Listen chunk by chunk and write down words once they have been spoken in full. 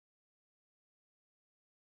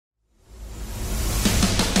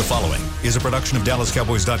The following is a production of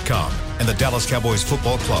DallasCowboys.com and the Dallas Cowboys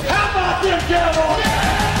Football Club. How about them Cowboys?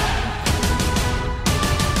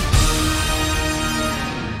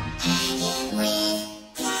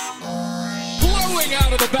 Blowing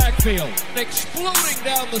out of the backfield, exploding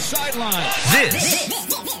down the sideline.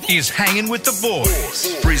 This is Hanging with the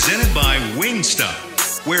Boys, presented by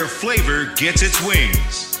Wingstop, where flavor gets its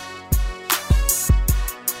wings.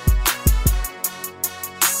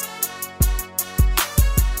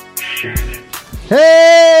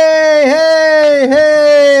 Hey,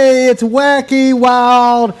 it's Wacky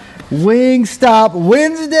Wild Wingstop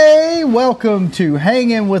Wednesday. Welcome to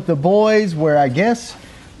Hanging with the Boys, where I guess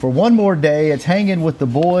for one more day it's hanging with the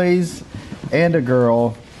boys and a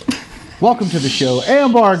girl. Welcome to the show.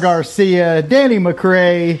 Ambar Garcia, Danny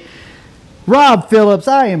McCray, Rob Phillips.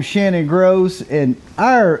 I am Shannon Gross, and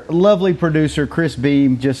our lovely producer Chris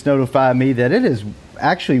Beam just notified me that it is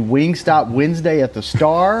actually Wingstop Wednesday at the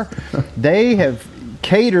Star. They have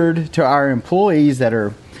catered to our employees that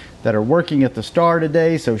are working at the Star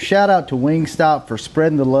today. So shout out to Wingstop for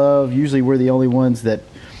spreading the love. Usually we're the only ones that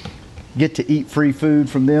get to eat free food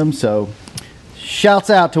from them. So shouts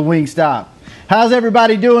out to Wingstop. How's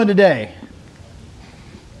everybody doing today?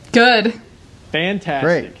 Good. Fantastic.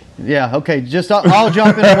 Great. Yeah, okay. Just I'll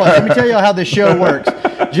jump in at once. Let me tell you how this show works.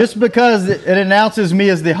 Just because it announces me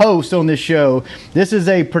as the host on this show, this is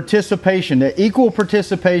a participation, an equal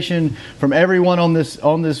participation from everyone on this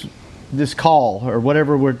call or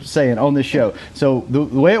whatever we're saying on this show. So the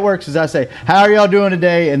way it works is I say, "How are y'all doing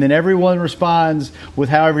today?" and then everyone responds with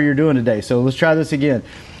however you're doing today. So let's try this again.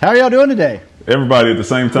 How are y'all doing today? Everybody at the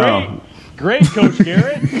same time. Great, Coach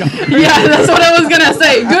Garrett. Yeah, that's what I was going to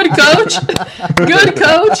say. Good coach. Good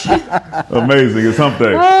coach. Amazing. It's hump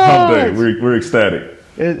day. Hump day. We're ecstatic.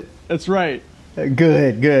 That's right.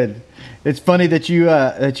 Good. It's funny that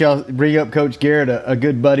y'all bring up Coach Garrett, a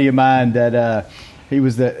good buddy of mine that he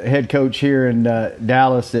was the head coach here in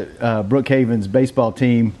Dallas at Brookhaven's baseball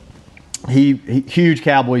team. He huge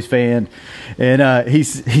Cowboys fan, and he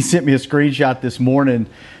sent me a screenshot this morning.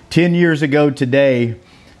 10 years ago today,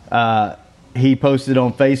 he posted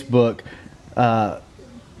on Facebook,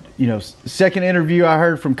 second interview I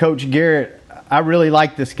heard from Coach Garrett. I really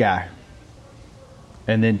like this guy.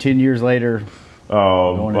 And then 10 years later,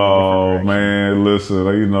 oh man, listen,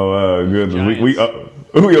 goodness, we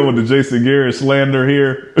over the Jason Garrett slander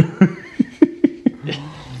here.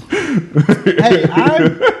 Hey,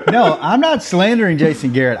 I'm not slandering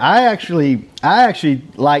Jason Garrett. I actually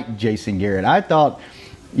like Jason Garrett. I thought,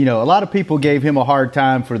 a lot of people gave him a hard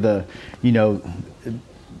time for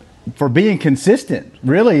for being consistent.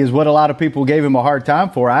 Really, is what a lot of people gave him a hard time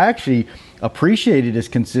for. I actually appreciated his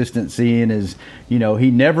consistency and his, he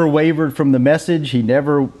never wavered from the message. He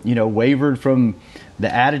never, wavered from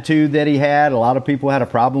the attitude that he had. A lot of people had a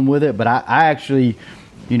problem with it, but I actually,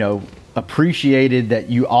 appreciated that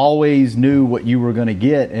you always knew what you were going to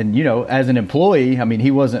get. And, as an employee, I mean, he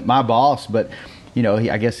wasn't my boss, but,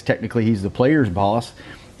 I guess technically he's the player's boss.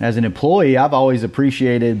 As an employee, I've always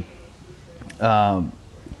appreciated, a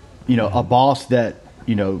boss that,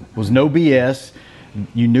 was no BS.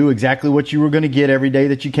 You knew exactly what you were going to get every day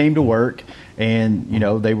that you came to work, and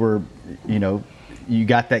they were, you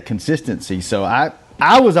got that consistency. So I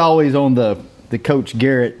was always on the Coach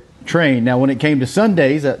Garrett train. Now, when it came to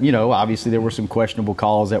Sundays, obviously there were some questionable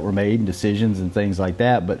calls that were made and decisions and things like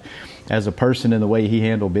that. But as a person and the way he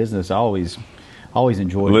handled business, I always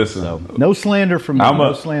enjoyed it. So no slander from me.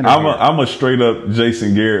 I'm a straight up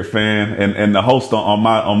Jason Garrett fan, and the host on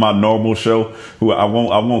my normal show, who I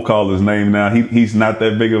won't call his name now. He's not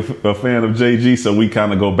that big of a fan of JG, so we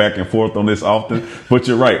kind of go back and forth on this often. But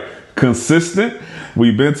you're right, consistent.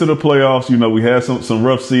 We've been to the playoffs. We had some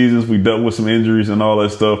rough seasons. We dealt with some injuries and all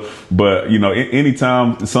that stuff. But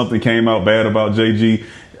anytime something came out bad about JG,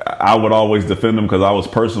 I would always defend him because I was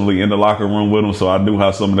personally in the locker room with him, so I knew how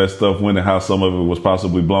some of that stuff went and how some of it was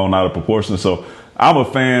possibly blown out of proportion. So I'm a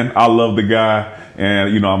fan. I love the guy,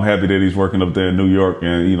 and I'm happy that he's working up there in New York,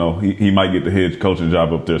 and he might get the head coaching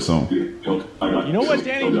job up there soon. You know what,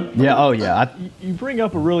 Danny? Yeah. Oh, yeah. You bring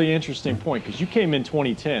up a really interesting point because you came in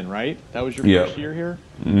 2010, right? That was your first year here,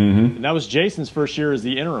 and that was Jason's first year as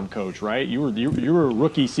the interim coach, right? Your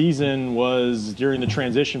rookie season was during the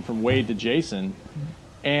transition from Wade to Jason.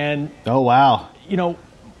 And oh wow,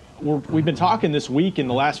 we've been talking this week and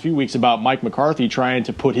the last few weeks about Mike McCarthy trying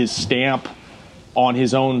to put his stamp on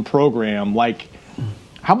his own program. Like,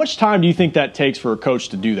 how much time do you think that takes for a coach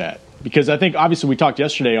to do that? Because I think obviously we talked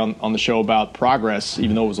yesterday on the show about progress,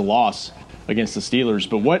 even though it was a loss against the Steelers.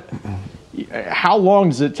 But how long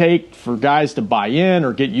does it take for guys to buy in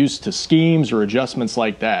or get used to schemes or adjustments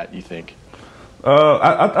like that, you think?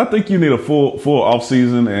 I think you need a full off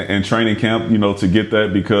season and training camp, to get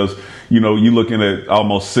that, because you're looking at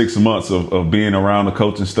almost 6 months of being around the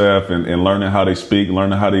coaching staff and learning how they speak,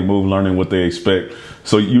 learning how they move, learning what they expect.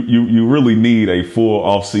 So you really need a full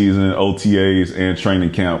off season, OTAs and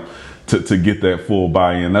training camp to get that full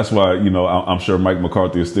buy-in. That's why I'm sure Mike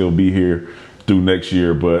McCarthy will still be here through next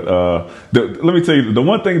year. But let me tell you, the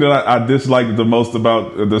one thing that I disliked the most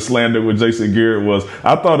about the slander with Jason Garrett was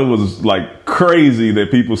I thought it was like crazy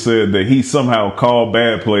that people said that he somehow called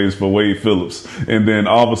bad plays for Wade Phillips, and then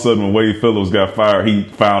all of a sudden when Wade Phillips got fired, he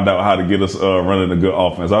found out how to get us running a good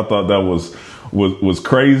offense. I thought that was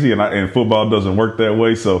crazy, and football doesn't work that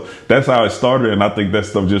way. So that's how it started, and I think that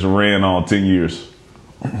stuff just ran on 10 years.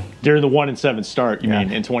 During the 1-7 start, you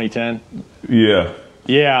mean in 2010? Yeah.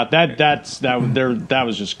 Yeah, that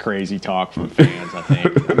was just crazy talk from fans, I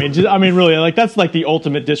think. I mean, really, like that's like the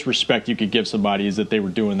ultimate disrespect you could give somebody, is that they were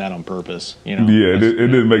doing that on purpose. Yeah, it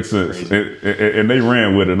didn't make sense, and they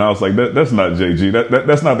ran with it. And I was like, that's not JG.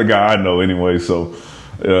 That's not the guy I know anyway. So,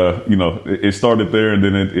 it started there, and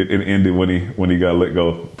then it ended when he got let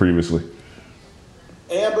go previously.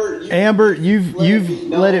 Amber, you've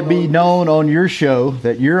let it be known on your show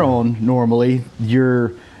that you're on normally,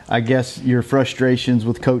 your frustrations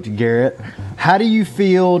with Coach Garrett. How do you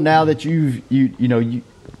feel now that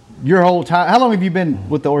your whole time? How long have you been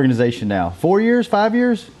with the organization now? 4 years, 5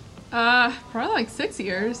 years? Probably like 6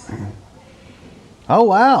 years. Oh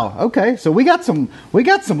wow. Okay, so we got some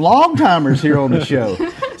long timers here on the show.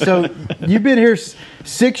 So you've been here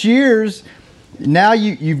 6 years. Now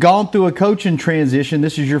you've gone through a coaching transition.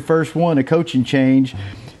 This is your first one, a coaching change.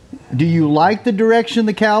 Do you like the direction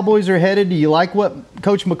the Cowboys are headed? Do you like what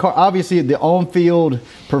Coach McCarthy? Obviously, the on-field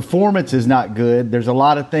performance is not good. There's a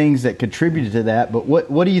lot of things that contributed to that. But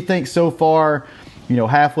what do you think so far?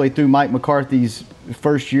 Halfway through Mike McCarthy's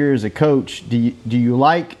first year as a coach, do you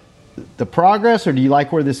like the progress, or do you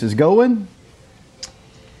like where this is going?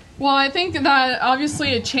 Well, I think that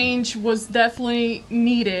obviously a change was definitely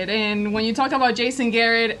needed. And when you talk about Jason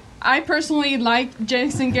Garrett, I personally like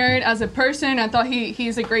Jason Garrett as a person. I thought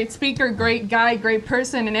he's a great speaker, great guy, great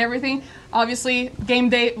person and everything. Obviously, game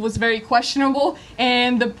day was very questionable.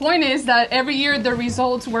 And the point is that every year the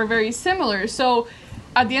results were very similar. So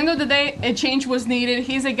at the end of the day, a change was needed.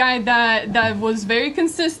 He's a guy that was very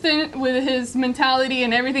consistent with his mentality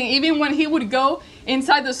and everything. Even when he would go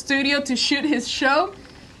inside the studio to shoot his show,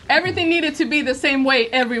 everything needed to be the same way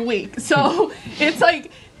every week. So it's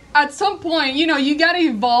like, at some point, you got to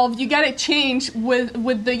evolve, you got to change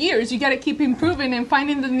with the years. You got to keep improving and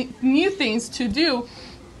finding the new things to do.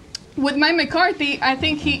 With Mike McCarthy, I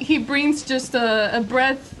think he brings just a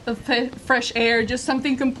breath of fresh air, just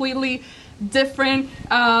something completely different.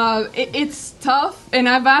 It's tough, and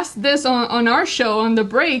I've asked this on our show, on the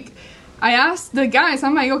break. I asked the guys,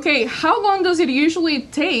 I'm like, okay, how long does it usually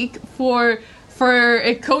take for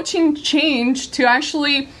a coaching change to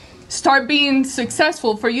actually start being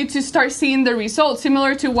successful, for you to start seeing the results,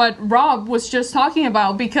 similar to what Rob was just talking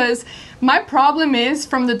about? Because my problem is,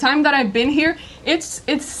 from the time that I've been here, it's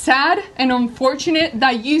sad and unfortunate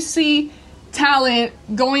that you see talent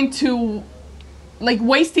going to, like,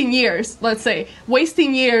 wasting years, let's say,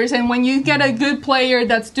 and when you get a good player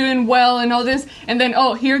that's doing well and all this, and then,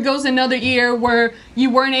 here goes another year where you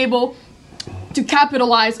weren't able to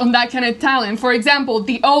capitalize on that kind of talent. For example,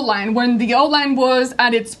 the O-line, when the O-line was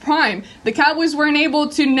at its prime, the Cowboys weren't able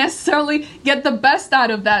to necessarily get the best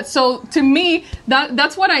out of that. So to me,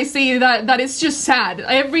 that's what I see, that it's just sad.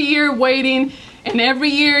 Every year waiting, and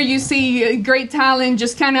every year you see great talent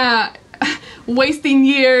just kind of wasting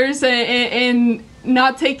years and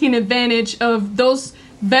not taking advantage of those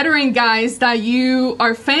veteran guys that you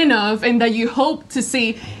are a fan of and that you hope to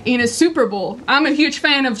see in a Super Bowl. I'm a huge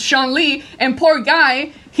fan of Sean Lee, and poor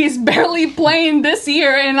guy, he's barely playing this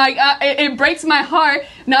year, and it breaks my heart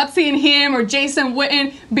not seeing him or Jason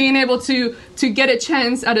Witten being able to get a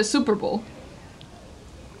chance at a Super Bowl.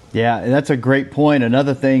 Yeah, and that's a great point.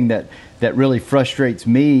 Another thing that really frustrates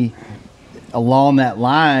me along that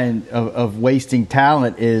line of wasting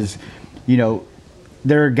talent is,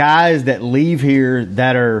 there are guys that leave here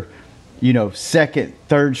that are, second,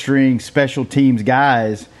 third string special teams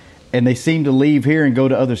guys, and they seem to leave here and go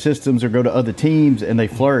to other systems or go to other teams, and they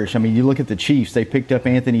flourish. I mean, you look at the Chiefs, they picked up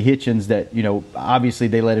Anthony Hitchens that, obviously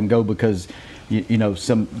they let him go because,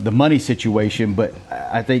 the money situation, but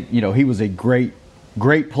I think, he was a great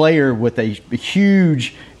player with a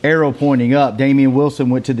huge arrow pointing up. Damian Wilson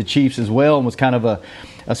went to the Chiefs as well and was kind of a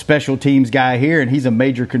special teams guy here, and he's a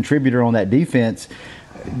major contributor on that defense.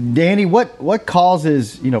 Danny, what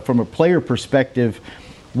causes, from a player perspective,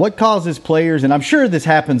 what causes players, and I'm sure this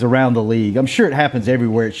happens around the league, I'm sure it happens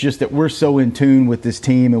everywhere, it's just that we're so in tune with this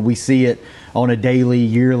team and we see it on a daily,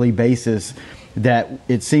 yearly basis, that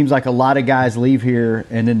it seems like a lot of guys leave here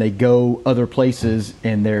and then they go other places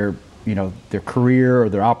and their career or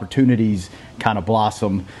their opportunities kind of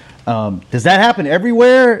blossom. Does that happen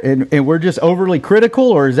everywhere and we're just overly critical,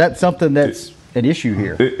 or is that something that's an issue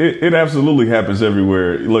here? It absolutely happens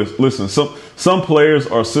everywhere. Listen, some players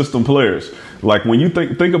are system players. Like when you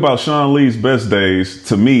think about Sean Lee's best days,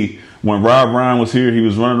 to me, when Rob Ryan was here, he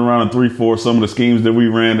was running around in 3-4. Some of the schemes that we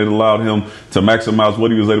ran that allowed him to maximize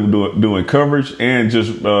what he was able to do in coverage and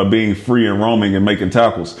just being free and roaming and making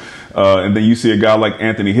tackles. And then you see a guy like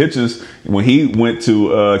Anthony Hitchens, when he went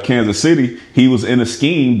to Kansas City, he was in a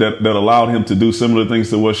scheme that allowed him to do similar things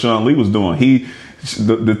to what Sean Lee was doing.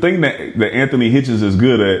 The thing that Anthony Hitchens is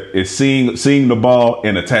good at is seeing the ball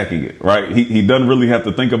and attacking it, right? He doesn't really have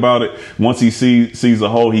to think about it. Once he sees a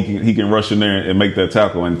hole, he can rush in there and make that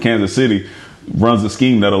tackle. And Kansas City runs a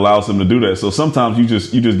scheme that allows him to do that. So sometimes you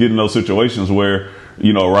just get in those situations where,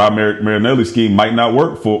 Rob Marinelli's scheme might not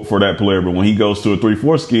work for that player, but when he goes to a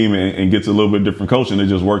 3-4 scheme and gets a little bit different coaching, it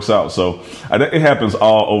just works out. So it happens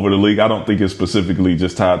all over the league. I don't think it's specifically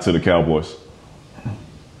just tied to the Cowboys.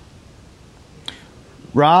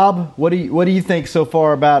 Rob, what do you think so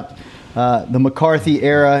far about the McCarthy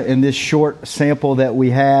era in this short sample that we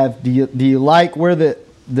have? Do you like where the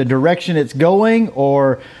direction it's going,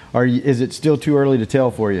 or is it still too early to tell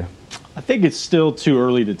for you? I think it's still too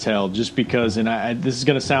early to tell, just because, and this is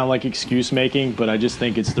going to sound like excuse making, but I just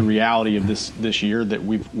think it's the reality of this year that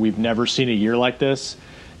we've never seen a year like this.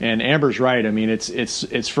 And Amber's right. I mean,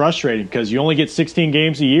 it's frustrating because you only get 16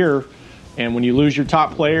 games a year, and when you lose your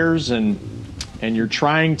top players and you're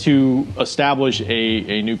trying to establish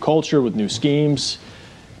a new culture with new schemes,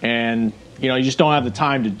 and you just don't have the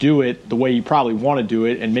time to do it the way you probably want to do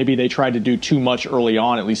it, and maybe they tried to do too much early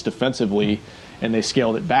on, at least defensively, and they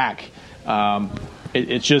scaled it back.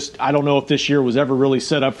 It's just, I don't know if this year was ever really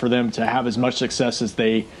set up for them to have as much success as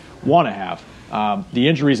they want to have. The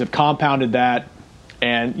injuries have compounded that,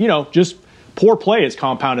 and just poor play has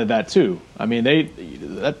compounded that too. I mean,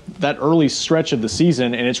 that early stretch of the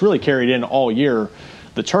season, and it's really carried in all year,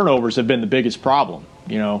 the turnovers have been the biggest problem,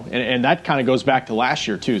 and that kind of goes back to last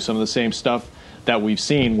year too. Some of the same stuff that we've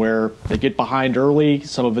seen where they get behind early,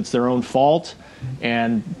 some of it's their own fault,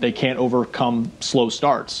 and they can't overcome slow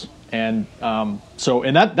starts. And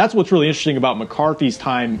that's what's really interesting about McCarthy's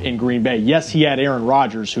time in Green Bay. Yes, he had Aaron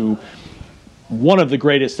Rodgers, who one of the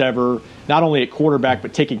greatest ever, not only at quarterback,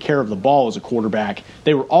 but taking care of the ball as a quarterback.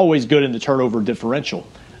 They were always good in the turnover differential.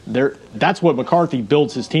 That's what McCarthy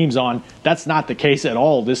builds his teams on. That's not the case at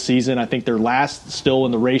all this season. I think they're last still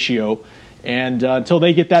in the ratio. And until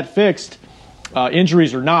they get that fixed,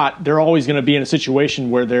 injuries or not, they're always going to be in a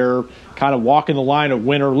situation where they're kind of walking the line of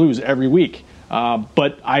win or lose every week.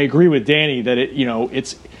 But I agree with Danny that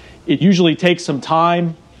it usually takes some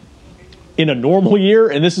time in a normal year,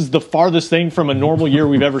 and this is the farthest thing from a normal year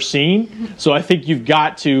we've ever seen. So I think you've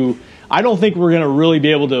got to – I don't think we're going to really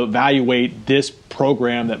be able to evaluate this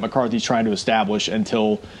program that McCarthy's trying to establish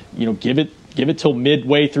until, give it till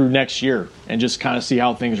midway through next year and just kind of see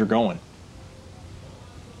how things are going.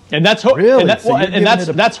 And that's really?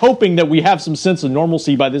 That's hoping that we have some sense of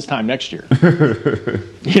normalcy by this time next year.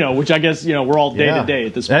 Which I guess we're all day to day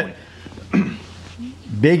at this point.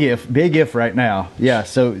 Big if right now. Yeah.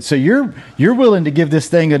 So you're willing to give this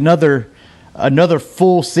thing another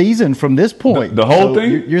full season from this point. The whole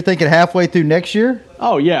thing. You're thinking halfway through next year?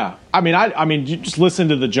 Oh yeah. I mean, you just listen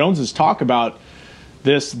to the Joneses talk about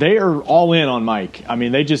this. They are all in on Mike. I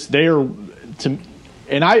mean, and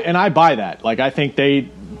I buy that. Like, I think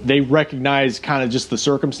they recognize kind of just the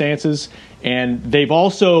circumstances, and they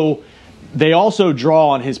also draw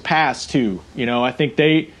on his past too. I think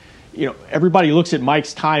everybody looks at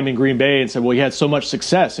Mike's time in Green Bay and said, well, he had so much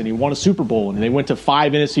success and he won a Super Bowl and they went to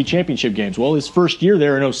 5 NFC championship games. Well, his first year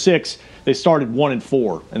there in 2006, they started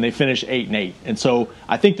 1-4 and they finished 8-8. And so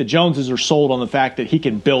I think the Joneses are sold on the fact that he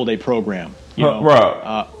can build a program.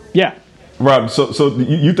 Rob. Yeah. Rob, so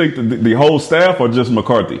you think the whole staff or just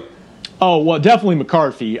McCarthy? Oh, well, definitely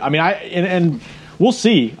McCarthy. I mean, and we'll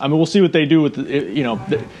see. I mean, we'll see what they do with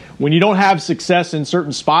when you don't have success in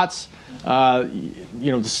certain spots.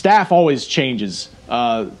 The staff always changes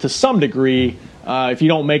to some degree if you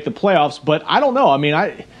don't make the playoffs. But I don't know. I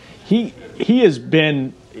mean, he has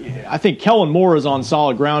been. I think Kellen Moore is on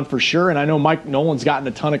solid ground for sure, and I know Mike Nolan's gotten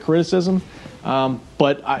a ton of criticism.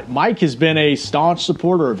 But Mike has been a staunch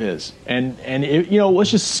supporter of his, and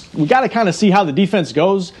we got to kind of see how the defense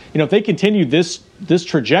goes. If they continue this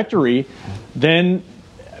trajectory, then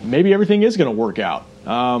maybe everything is going to work out.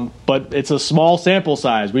 But it's a small sample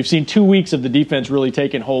size. We've seen 2 weeks of the defense really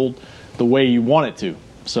taking hold the way you want it to.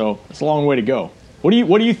 So it's a long way to go. What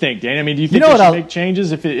do you think, Dan? I mean, do you think they should make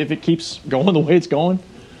changes if it keeps going the way it's going?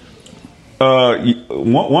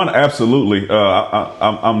 One absolutely.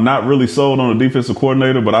 I'm not really sold on the defensive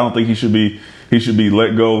coordinator, but I don't think he should be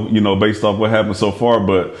let go, based off what happened so far.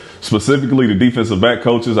 But specifically the defensive back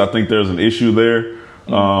coaches, I think there's an issue there.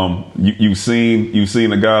 You've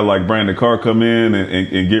seen a guy like Brandon Carr come in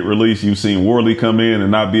and get released. You've seen Worley come in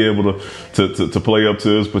and not be able to play up to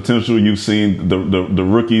his potential. You've seen the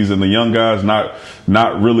rookies and the young guys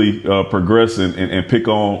not really progress and pick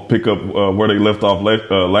up where they left off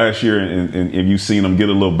last year, and you've seen them get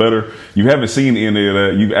a little better. You haven't seen any of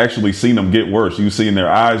that. You've actually seen them get worse. You've seen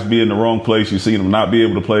their eyes be in the wrong place. You've seen them not be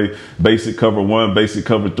able to play basic cover 1, basic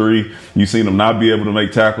cover 3. You've seen them not be able to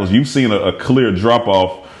make tackles. You've seen a clear drop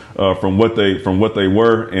off from what they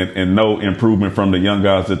were, and no improvement from the young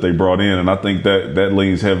guys that they brought in. And I think that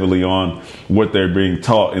leans heavily on what they're being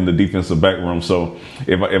taught in the defensive back room. So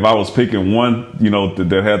if I was picking one,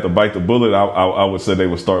 that had to bite the bullet, I would say they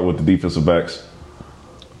would start with the defensive backs.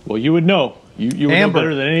 Well, you would know. You would know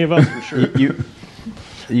better than any of us, for sure.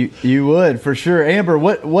 You would, for sure. Amber,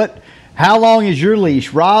 how long is your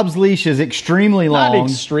leash? Rob's leash is extremely long. Not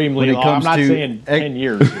extremely long. I'm not saying 10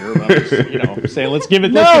 years here. But I'm just, saying let's give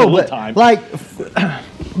it a little time.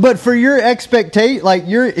 But for your expectation,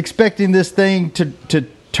 you're expecting this thing to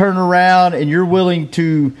turn around, and you're willing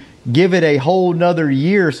to give it a whole nother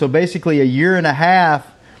year. So basically, a year and a half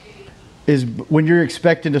is when you're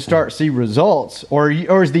expecting to start see results, or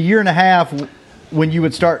is the year and a half when you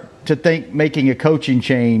would start to think making a coaching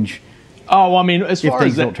change? Oh, well, I mean, as far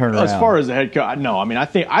as the head coach, no. I mean, I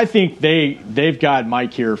think they've got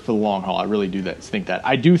Mike here for the long haul. I really do think that.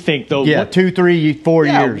 I do think though. Yeah, 2, 3, 4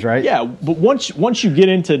 years, right? Yeah, but once you get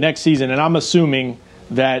into next season, and I'm assuming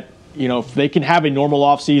that if they can have a normal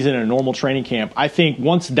offseason and a normal training camp, I think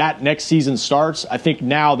once that next season starts, I think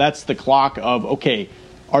now that's the clock of, okay,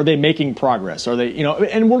 are they making progress? Are they,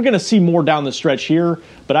 and we're going to see more down the stretch here,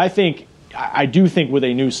 but I do think with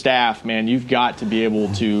a new staff, man, you've got to be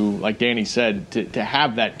able to, like Danny said, to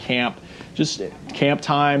have that camp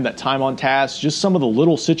time, that time on task, just some of the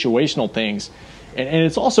little situational things. And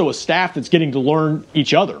it's also a staff that's getting to learn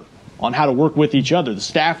each other on how to work with each other. The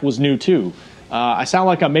staff was new too. I sound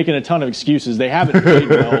like I'm making a ton of excuses. They haven't played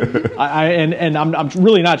well. I'm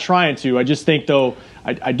really not trying to. I just think, though,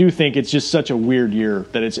 I do think it's just such a weird year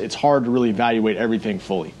that it's hard to really evaluate everything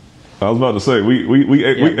fully. I was about to say we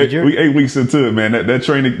 8 weeks into it, man. That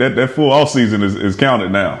training, that full off season is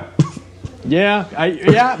counted now.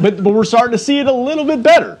 but we're starting to see it a little bit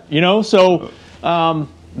better, So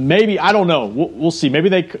maybe, I don't know. We'll see. Maybe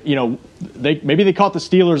they caught the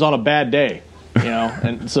Steelers on a bad day,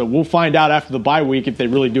 and so we'll find out after the bye week if they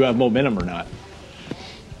really do have momentum or not.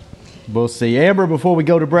 We'll see. Amber, before we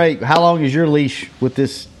go to break, how long is your leash with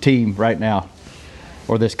this team right now,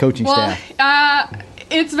 or this coaching staff?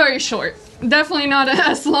 It's very short. Definitely not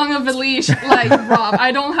as long of a leash like Rob.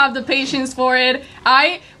 I don't have the patience for it.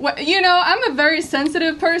 I'm a very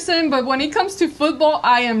sensitive person, but when it comes to football,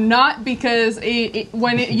 I am not, because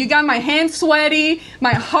when you got my hands sweaty,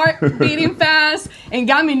 my heart beating fast, and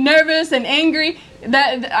got me nervous and angry,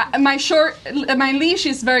 that my leash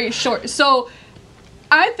is very short. So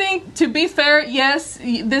I think, to be fair, yes,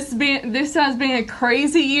 this has been a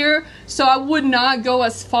crazy year. So I would not go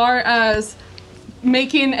as far as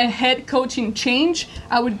making a head coaching change.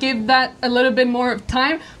 I would give that a little bit more of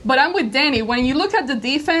time. But I'm with Danny. When you look at the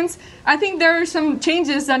defense, I think there are some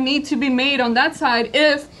changes that need to be made on that side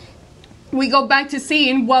if we go back to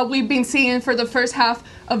seeing what we've been seeing for the first half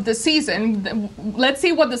of the season. Let's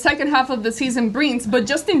see what the second half of the season brings. But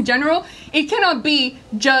just in general, it cannot be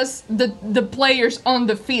just the players on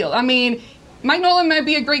the field. I mean, Mike Nolan might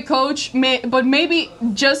be a great coach, but maybe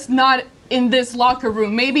just not in this locker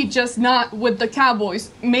room, maybe just not with the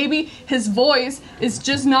Cowboys. Maybe his voice is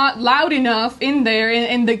just not loud enough in there,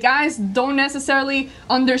 and the guys don't necessarily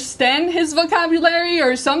understand his vocabulary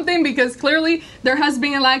or something, because clearly there has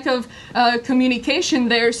been a lack of communication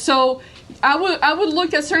there. So I would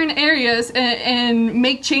look at certain areas and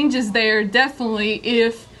make changes there, definitely,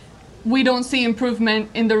 if we don't see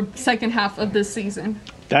improvement in the second half of this season.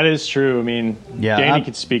 That is true. I mean, Danny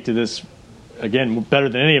could speak to this again better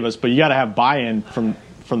than any of us, but you got to have buy-in from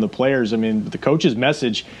the players. I mean, the coach's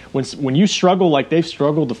message, when you struggle like they've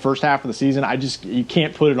struggled the first half of the season, you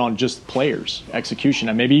can't put it on just players' execution.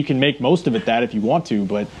 And maybe you can make most of it that if you want to,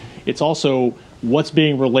 but it's also what's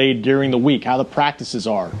being relayed during the week, how the practices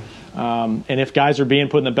are, and if guys are being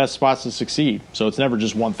put in the best spots to succeed. So it's never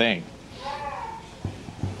just one thing.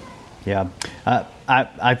 Yeah.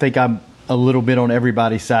 I think I'm a little bit on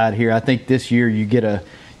everybody's side here. I think this year you get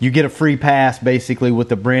a free pass basically with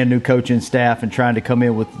the brand new coaching staff and trying to come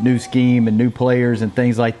in with new scheme and new players and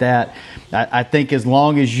things like that. I think as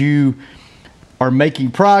long as you are making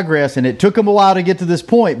progress, and it took them a while to get to this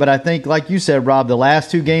point, but I think, like you said, Rob, the last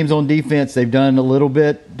 2 games on defense, they've done a little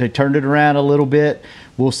bit. They turned it around a little bit.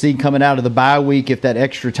 We'll see coming out of the bye week if that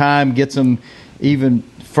extra time gets them even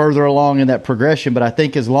further along in that progression. But I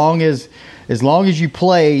think as long as you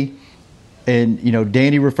play, and, you know,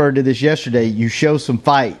 Danny referred to this yesterday, you show some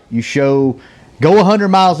fight. You go 100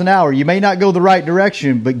 miles an hour. You may not go the right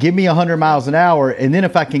direction, but give me 100 miles an hour, and then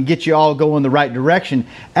if I can get you all going the right direction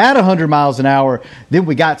at 100 miles an hour, then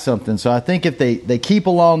we got something. So I think if they keep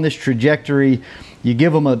along this trajectory, you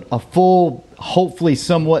give them a full, hopefully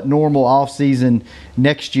somewhat normal offseason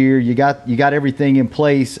next year, you got everything in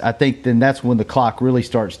place, I think then that's when the clock really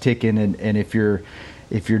starts ticking. And if you're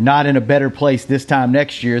not in a better place this time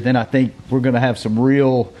next year, then I think we're going to have some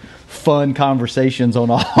real fun conversations on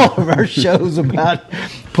all of our shows about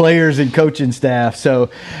players and coaching staff. So, all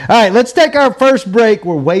right, let's take our first break.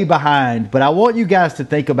 We're way behind, but I want you guys to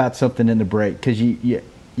think about something in the break, because you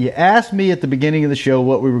asked me at the beginning of the show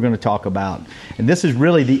what we were going to talk about, and this is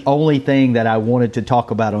really the only thing that I wanted to talk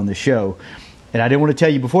about on the show, and I didn't want to tell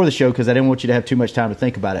you before the show because I didn't want you to have too much time to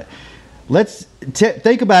think about it. Let's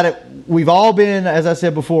think about it. We've all been, as I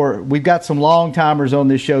said before, we've got some long-timers on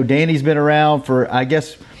this show. Danny's been around for, I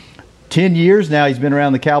guess, 10 years now. He's been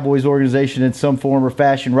around the Cowboys organization in some form or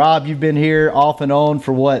fashion. Rob, you've been here off and on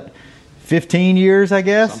for what, 15 years, I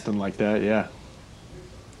guess? Something like that, yeah.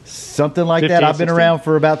 Something like 15, that. I've been 16. around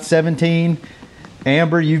for about 17.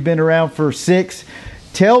 Amber, you've been around for 6.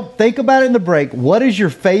 Think about it in the break. What is your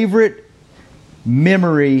favorite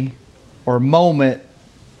memory or moment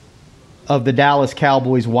of the Dallas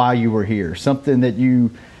Cowboys while you were here? Something that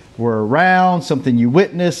you were around, something you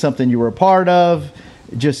witnessed, something you were a part of,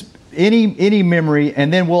 just any memory.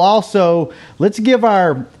 And then we'll also, we're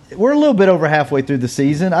a little bit over halfway through the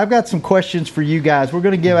season. I've got some questions for you guys. We're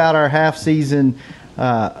going to give out our half-season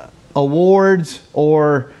awards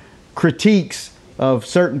or critiques of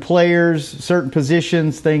certain players, certain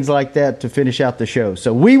positions, things like that to finish out the show.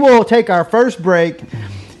 So we will take our first break,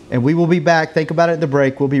 and we will be back. Think about it in the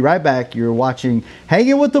break. We'll be right back. You're watching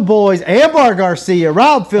Hanging with the Boys. Ambar Garcia,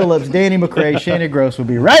 Rob Phillips, Danny McCray, Shannon Gross. We'll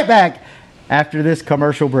be right back after this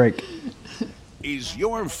commercial break. Is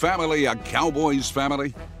your family a Cowboys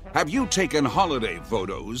family? Have you taken holiday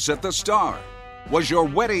photos at the Star? Was your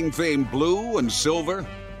wedding theme blue and silver?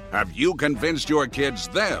 Have you convinced your kids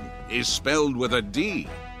them is spelled with a D?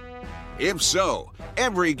 If so,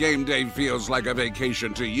 every game day feels like a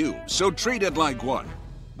vacation to you, so treat it like one.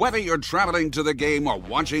 Whether you're traveling to the game or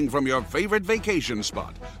watching from your favorite vacation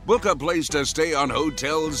spot, book a place to stay on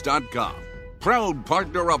Hotels.com. Proud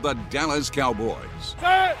partner of the Dallas Cowboys.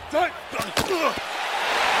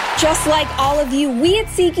 Just like all of you, we at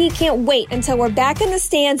SeatGeek can't wait until we're back in the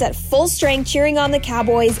stands at full strength cheering on the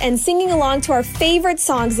Cowboys and singing along to our favorite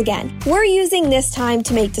songs again. We're using this time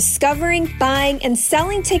to make discovering, buying, and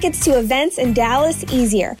selling tickets to events in Dallas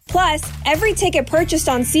easier. Plus, every ticket purchased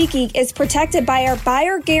on SeatGeek is protected by our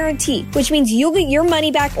buyer guarantee, which means you'll get your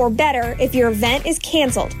money back or better if your event is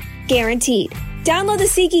canceled. Guaranteed. Download the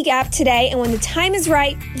SeatGeek app today, and when the time is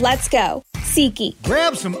right, let's go. SeatGeek.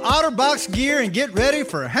 Grab some OtterBox gear and get ready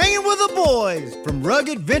for Hanging with the Boys. From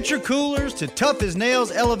rugged venture coolers to tough as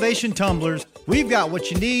nails elevation tumblers, we've got what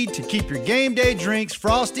you need to keep your game day drinks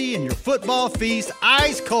frosty and your football feast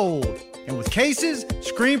ice cold. And with cases,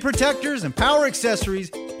 screen protectors, and power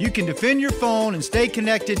accessories, you can defend your phone and stay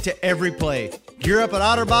connected to every play. Gear up at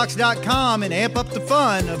OtterBox.com and amp up the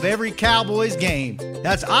fun of every Cowboys game.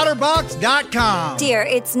 That's OtterBox.com. Dear,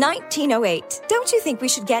 it's 1908. Don't you think we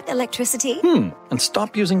should get electricity? And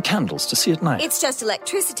stop using candles to see at night. It's just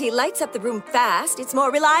electricity lights up the room fast. It's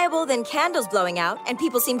more reliable than candles blowing out, and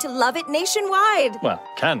people seem to love it nationwide. Well,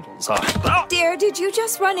 candles are... Dear, did you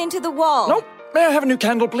just run into the wall? Nope. May I have a new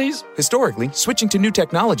candle, please? Historically, switching to new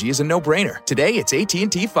technology is a no-brainer. Today, it's AT&T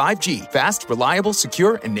 5G. Fast, reliable,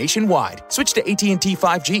 secure, and nationwide. Switch to AT&T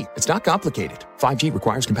 5G. It's not complicated. 5G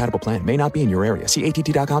requires compatible plan. May not be in your area. See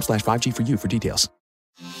att.com/5G for you for details.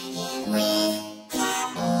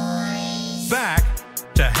 Back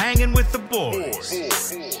to Hanging with the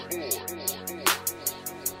Boys.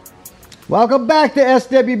 Welcome back to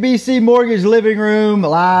SWBC Mortgage Living Room,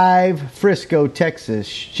 live, Frisco, Texas.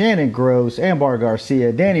 Shannon Gross, Ambar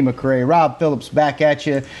Garcia, Danny McCray, Rob Phillips back at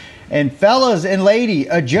you. And fellas and lady,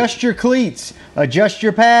 adjust your cleats, adjust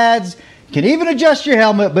your pads, you can even adjust your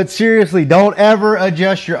helmet, but seriously, don't ever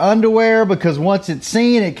adjust your underwear, because once it's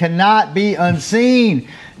seen, it cannot be unseen.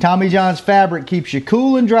 Tommy John's fabric keeps you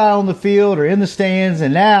cool and dry on the field or in the stands,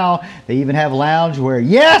 and now they even have loungewear.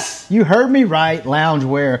 Yes, you heard me right,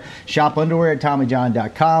 loungewear. Shop underwear at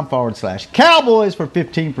TommyJohn.com/Cowboys for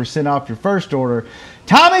 15% off your first order.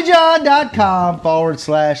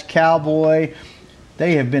 TommyJohn.com/Cowboy.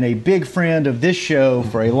 They have been a big friend of this show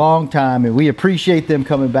for a long time, and we appreciate them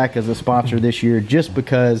coming back as a sponsor this year just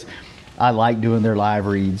because I like doing their live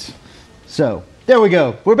reads. So, there we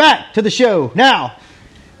go. We're back to the show. Now,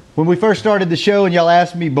 when we first started the show and y'all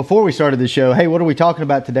asked me before we started the show, hey, what are we talking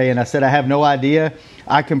about today? And I said, I have no idea.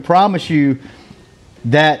 I can promise you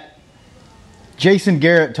that Jason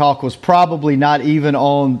Garrett talk was probably not even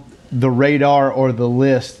on the radar or the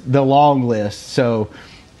list, the long list. So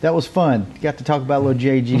that was fun. Got to talk about a little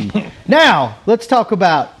JG. Now, let's start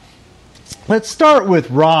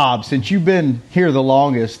with Rob, since you've been here the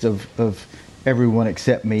longest of everyone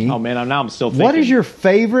except me. Oh, man, I'm still thinking. What is your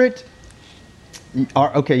favorite...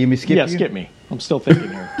 Okay, you may skip you? Yeah, skip me. I'm still thinking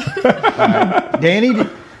here.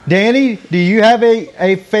 Danny, do you have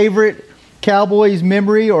a favorite Cowboys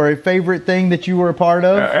memory or a favorite thing that you were a part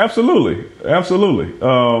of? Absolutely.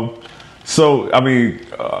 So, I mean,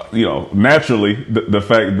 naturally, the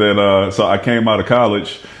fact that so I came out of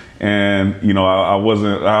college and, I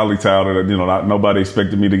wasn't highly touted. Nobody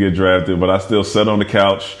expected me to get drafted, but I still sat on the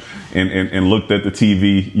couch and looked at the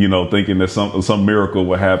TV, thinking that some miracle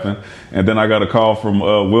would happen. And then I got a call from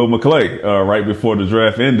Will McClay right before the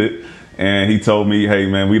draft ended. And he told me, hey,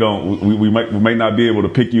 man, we may not be able to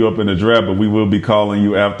pick you up in the draft, but we will be calling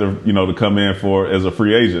you after, to come in as a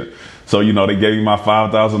free agent. So, they gave me my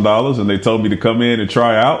 $5,000 and they told me to come in and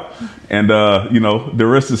try out. And, the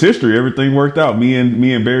rest is history. Everything worked out. Me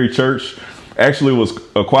and Barry Church. Actually, it was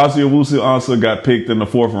Kwesi Owusu-Ansah got picked in the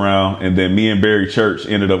 4th round, and then me and Barry Church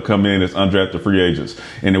ended up coming in as undrafted free agents.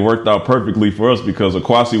 And it worked out perfectly for us because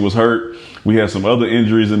Kwesi was hurt. We had some other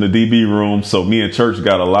injuries in the DB room, so me and Church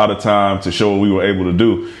got a lot of time to show what we were able to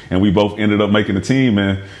do. And we both ended up making the team,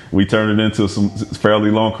 and we turned it into some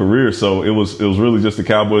fairly long careers. So it was really just the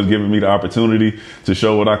Cowboys giving me the opportunity to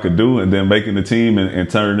show what I could do, and then making the team and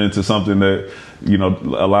turn it into something that,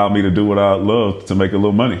 allowed me to do what I love, to make a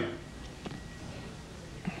little money.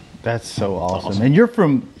 That's so awesome. And you're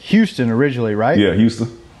from Houston originally, right? Yeah,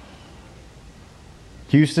 Houston,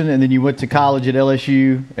 and then you went to college at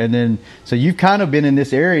LSU, and then so you've kind of been in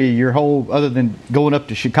this area your whole, other than going up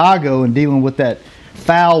to Chicago and dealing with that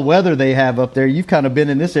foul weather they have up there, you've kind of been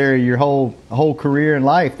in this area your whole career and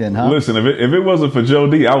life then, huh? Listen, if it wasn't for Joe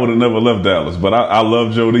D, I would have never left Dallas. But I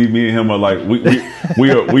love Joe D. Me and him are like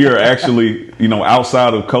we are actually,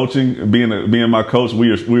 outside of coaching, being my coach,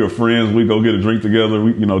 we are friends. We go get a drink together,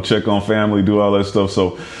 we check on family, do all that stuff.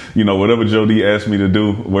 So, whatever Joe D asked me to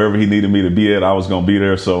do, wherever he needed me to be at, I was gonna be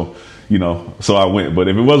there. So so I went. But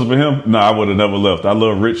if it wasn't for him, no, I would have never left. I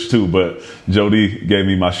love Rich too, but Joe D gave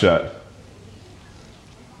me my shot.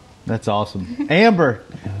 That's awesome. Amber,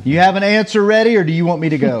 you have an answer ready, or do you want me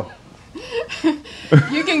to go?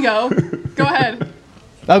 You can go. Go ahead.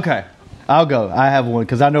 Okay, I'll go. I have one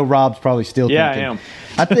because I know Rob's probably still thinking. Yeah, I am.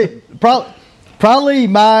 I think probably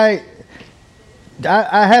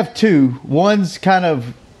I have two. One's kind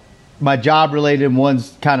of my job related, and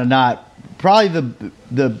one's kind of not. Probably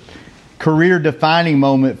the career defining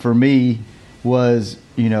moment for me was,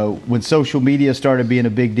 when social media started being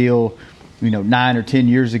a big deal. 9 or 10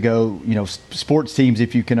 years ago, sports teams,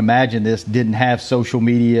 if you can imagine this, didn't have social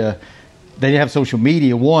media. They didn't have social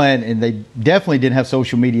media, one, and they definitely didn't have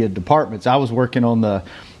social media departments. I was working on the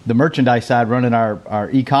merchandise side, running our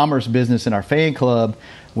e-commerce business and our fan club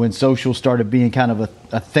when social started being kind of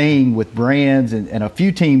a thing with brands and a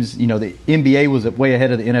few teams, the NBA was way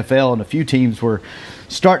ahead of the NFL, and a few teams were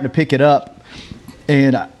starting to pick it up.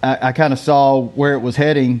 And I kind of saw where it was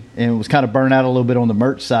heading and was kind of burnt out a little bit on the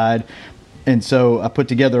merch side. And so I put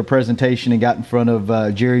together a presentation and got in front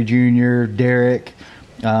of Jerry Jr., Derek,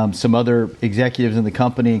 some other executives in the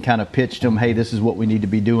company, and kind of pitched them, hey, this is what we need to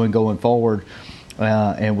be doing going forward,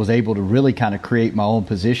 and was able to really kind of create my own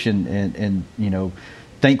position and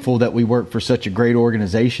thankful that we work for such a great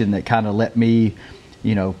organization that kind of let me,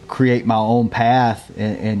 create my own path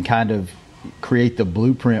and kind of create the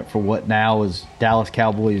blueprint for what now is Dallas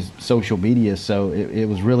Cowboys social media. So it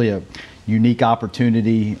was really a unique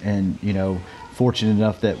opportunity, and fortunate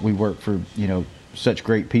enough that we work for such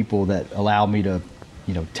great people that allow me to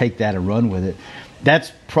take that and run with it.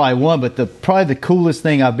 That's probably one, but probably the coolest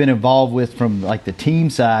thing I've been involved with from like the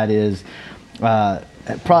team side is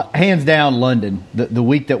hands down London. The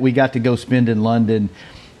week that we got to go spend in London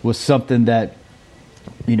was something that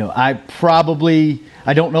I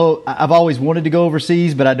don't know, I've always wanted to go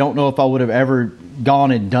overseas, but I don't know if I would have ever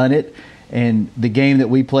gone and done it. And the game that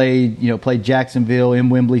we played Jacksonville in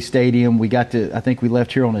Wembley Stadium. I think we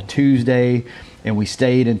left here on a Tuesday, and we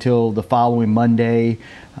stayed until the following Monday.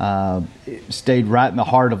 Stayed right in the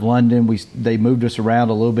heart of London. They moved us around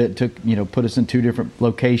a little bit, put us in 2 different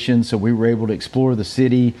locations, so we were able to explore the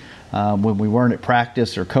city when we weren't at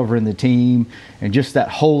practice or covering the team, and just that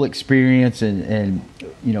whole experience and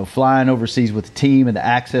flying overseas with the team and the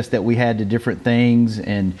access that we had to different things.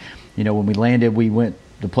 And when we landed,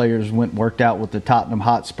 the players went and worked out with the Tottenham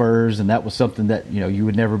Hotspurs, and that was something that you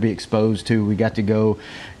would never be exposed to. We got to go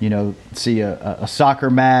see a soccer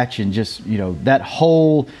match, and just that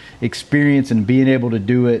whole experience and being able to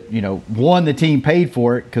do it. One, the team paid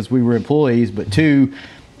for it because we were employees, but 2,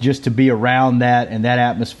 just to be around that and that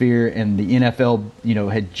atmosphere. And the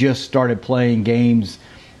NFL had just started playing games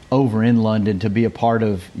over in London, to be a part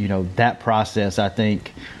of that process, I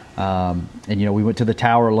think. And we went to the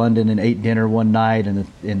Tower of London and ate dinner one night, and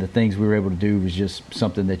the things we were able to do was just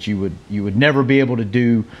something that you would never be able to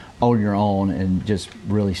do on your own, and just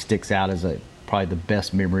really sticks out as probably the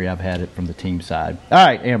best memory I've had from the team side. All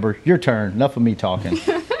right, Amber, your turn. Enough of me talking.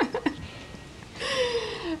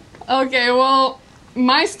 Okay, well,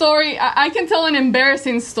 my story, I can tell an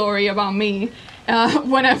embarrassing story about me.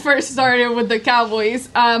 When I first started with the Cowboys,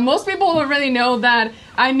 most people already know that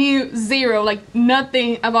I knew zero,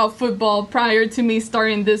 nothing about football prior to me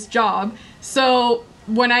starting this job. So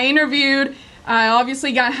when I interviewed, I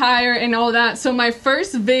obviously got hired and all that. So my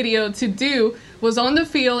first video to do was on the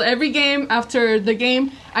field. Every game, after the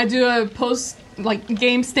game, I do a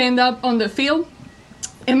game stand-up on the field.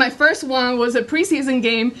 And my first one was a preseason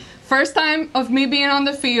game. First time of me being on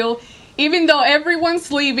the field. Even though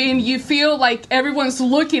everyone's leaving, you feel like everyone's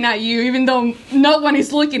looking at you, even though no one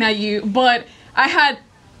is looking at you. But I had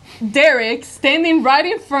Derek standing right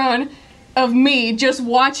in front of me, just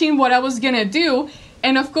watching what I was going to do.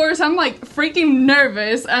 And of course, I'm freaking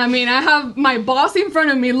nervous. I mean, I have my boss in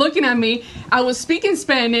front of me looking at me. I was speaking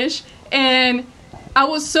Spanish, and I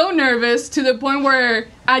was so nervous to the point where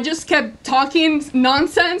I just kept talking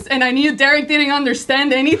nonsense, and I knew Derek didn't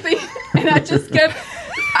understand anything. And I just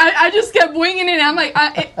kept winging it. I'm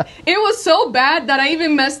it was so bad that I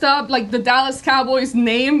even messed up the Dallas Cowboys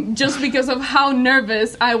name just because of how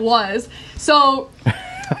nervous I was. So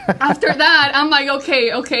after that, I'm okay,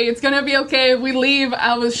 it's gonna be okay. We leave.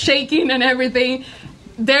 I was shaking and everything.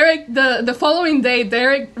 Derek, the following day,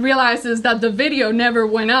 Derek realizes that the video never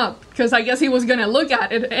went up because I guess he was gonna look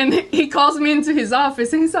at it, and he calls me into his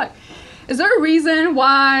office and he's like, "Is there a reason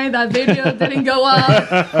why that video didn't go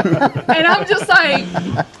up?" And I'm just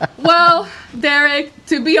well, Derek,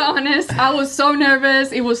 to be honest, I was so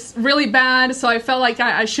nervous. It was really bad, so I felt like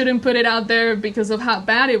I shouldn't put it out there because of how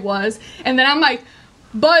bad it was. And then I'm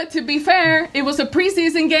but to be fair, it was a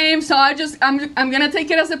preseason game, so I'm gonna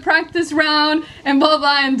take it as a practice round and blah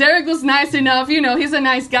blah. And Derek was nice enough, he's a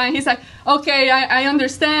nice guy. He's okay, I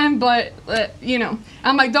understand, but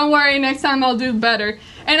I'm don't worry, next time I'll do better.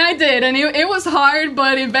 And I did, and it was hard,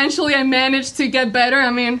 but eventually I managed to get better.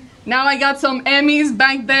 I mean, now I got some Emmys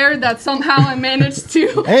back there that somehow I managed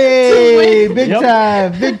to hey, to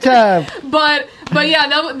win. big time. But yeah,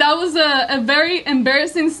 that was a very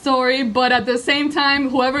embarrassing story. But at the same time,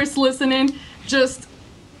 whoever's listening, just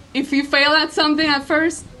if you fail at something at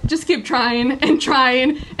first, just keep trying,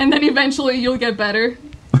 and then eventually you'll get better.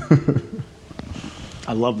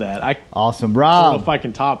 I love that. Awesome, Rob. I don't know if I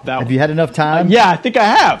can top that. Have you had enough time? Yeah, I think I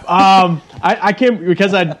have. I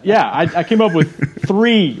came up with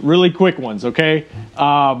 3 really quick ones. Okay.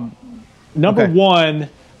 Number 1,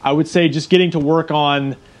 I would say just getting to work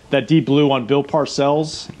on that deep blue on Bill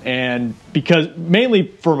Parcells, and because mainly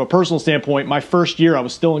from a personal standpoint, my first year I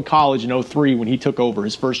was still in college in 2003 when he took over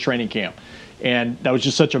his first training camp, and that was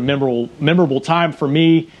just such a memorable time for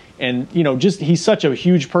me. And, he's such a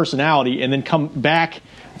huge personality, and then come back,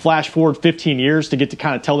 flash forward 15 years to get to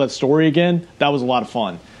kind of tell that story again. That was a lot of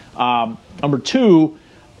fun. Number 2,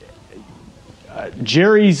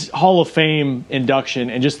 Jerry's Hall of Fame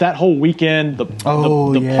induction, and just that whole weekend, the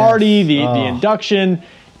party, the induction,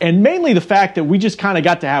 and mainly the fact that we just kind of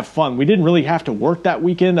got to have fun. We didn't really have to work that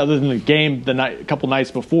weekend other than the game a couple nights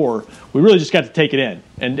before. We really just got to take it in.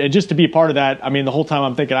 And just to be a part of that, I mean, the whole time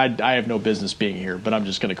I'm thinking I have no business being here, but I'm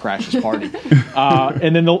just going to crash this party.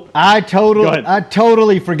 And then I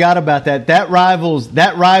totally forgot about that. That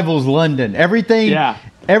rivals London.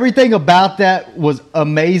 Everything about that was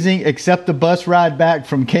amazing, except the bus ride back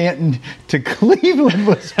from Canton to Cleveland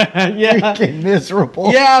was freaking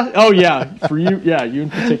miserable. Yeah. Oh, yeah. For you, you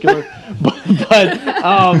in particular. But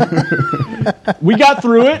we got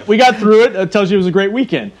through it. It tells you it was a great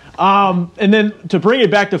weekend. And then to bring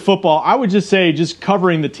it back to football, I would just say, just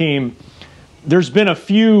covering the team, there's been a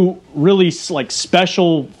few really like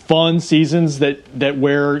special fun seasons that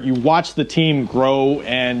where you watch the team grow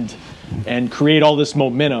and create all this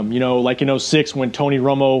momentum, like in 2006 when Tony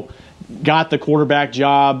Romo got the quarterback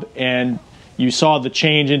job and you saw the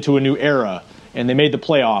change into a new era and they made the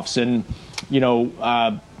playoffs, and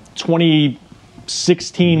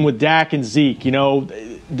 2016 with Dak and Zeke,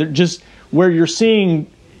 they're just where you're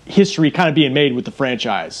seeing history kind of being made with the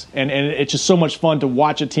franchise, and it's just so much fun to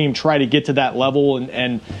watch a team try to get to that level,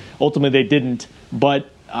 and ultimately they didn't, but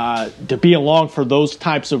to be along for those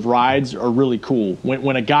types of rides are really cool.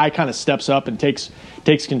 When a guy kind of steps up and takes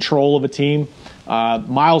control of a team,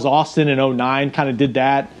 Miles Austin in 2009 kind of did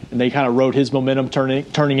that, and they kind of rode his momentum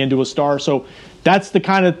turning into a star. So that's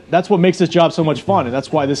what makes this job so much fun, and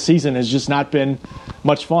that's why this season has just not been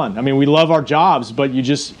much fun. I mean, we love our jobs, but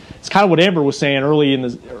it's kind of what Amber was saying early in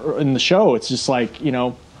the show. It's just like,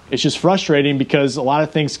 it's just frustrating because a lot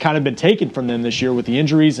of things kind of been taken from them this year with the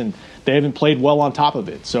injuries, and they haven't played well on top of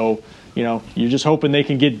it. So, you're just hoping they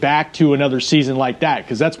can get back to another season like that,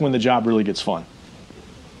 because that's when the job really gets fun.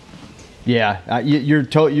 Yeah,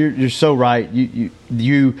 you're so right.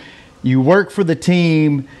 You work for the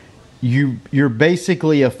team. You're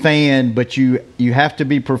basically a fan, but you have to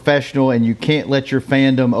be professional, and you can't let your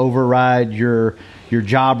fandom override your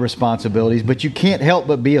job responsibilities. But you can't help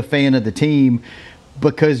but be a fan of the team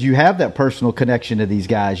because you have that personal connection to these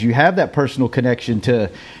guys. You have that personal connection to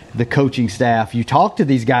the coaching staff. You talk to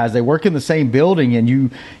these guys. They work in the same building, and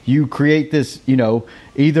you create this,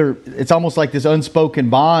 either it's almost like this unspoken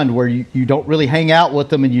bond where you don't really hang out with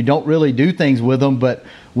them and you don't really do things with them, but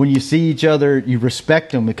when you see each other, you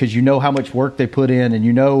respect them because you know how much work they put in, and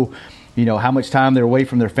you know how much time they're away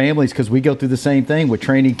from their families, because we go through the same thing with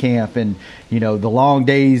training camp and the long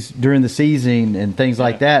days during the season and things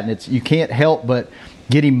like that, and you can't help but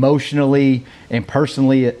get emotionally and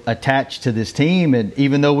personally attached to this team. And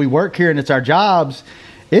even though we work here and it's our jobs,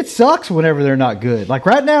 it sucks whenever they're not good. Like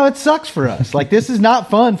right now, it sucks for us. Like this is not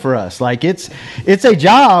fun for us. Like it's a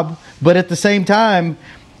job, but at the same time,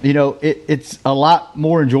 it's a lot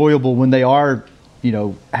more enjoyable when they are,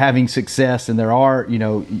 having success, and there are,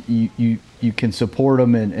 you can support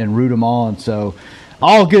them and root them on. So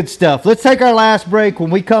all good stuff. Let's take our last break. When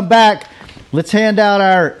we come back, let's hand out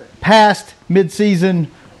our past midseason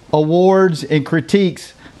awards and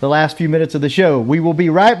critiques the last few minutes of the show. We will be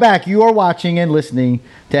right back. You are watching and listening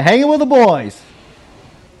to Hanging with the Boys.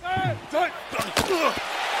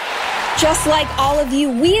 Just like all of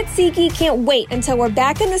you, we at SeatGeek can't wait until we're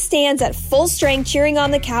back in the stands at full strength cheering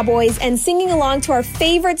on the Cowboys and singing along to our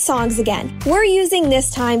favorite songs again. We're using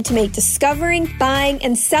this time to make discovering, buying,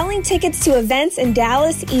 and selling tickets to events in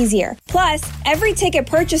Dallas easier. Plus, every ticket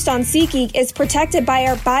purchased on SeatGeek is protected by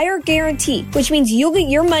our buyer guarantee, which means you'll get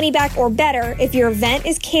your money back or better if your event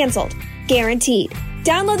is canceled. Guaranteed.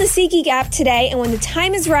 Download the SeatGeek app today, and when the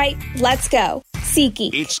time is right, let's go.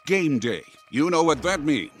 SeatGeek. It's game day. You know what that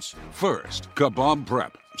means. First, kebab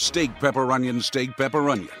prep. Steak, pepper, onion, steak, pepper,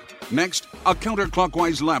 onion. Next, a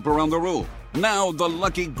counterclockwise lap around the room. Now the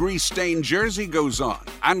lucky grease-stained jersey goes on.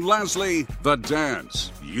 And lastly, the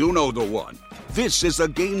dance. You know the one. This is a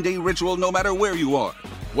game day ritual no matter where you are.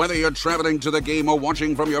 Whether you're traveling to the game or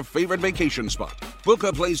watching from your favorite vacation spot, book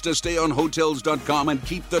a place to stay on Hotels.com and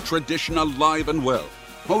keep the tradition alive and well.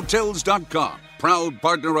 Hotels.com. Proud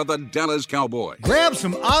partner of the Dallas Cowboys. Grab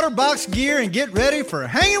some OtterBox gear and get ready for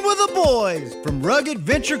Hanging with the Boys. From rugged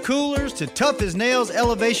venture coolers to tough as nails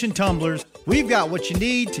elevation tumblers, we've got what you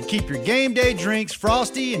need to keep your game day drinks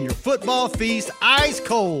frosty and your football feast ice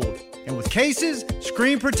cold. And with cases,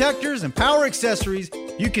 screen protectors, and power accessories,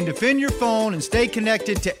 you can defend your phone and stay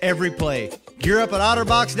connected to every play. Gear up at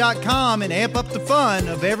OtterBox.com and amp up the fun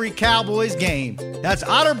of every Cowboys game. That's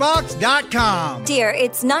OtterBox.com. Dear,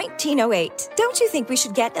 it's 1908. Don't you think we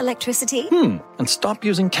should get electricity? And stop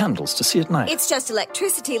using candles to see at night. It's just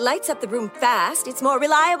electricity lights up the room fast. It's more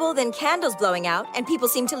reliable than candles blowing out, and people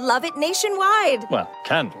seem to love it nationwide. Well,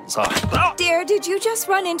 candles are... Dear, did you just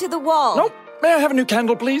run into the wall? Nope. May I have a new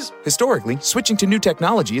candle, please? Historically, switching to new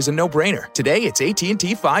technology is a no-brainer. Today, it's AT&T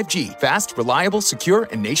 5G. Fast, reliable, secure,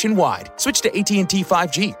 and nationwide. Switch to AT&T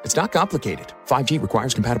 5G. It's not complicated. 5G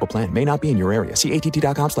requires compatible plan. May not be in your area. See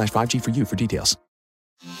att.com/5G for you for details.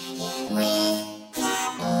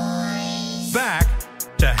 Back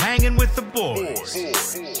to Hanging with the Boys.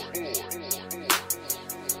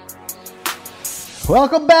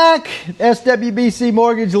 Welcome back, SWBC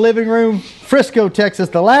Mortgage Living Room, Frisco, Texas.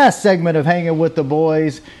 The last segment of Hanging with the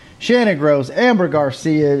Boys. Shannon Gross, Amber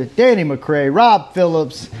Garcia, Danny McCray, Rob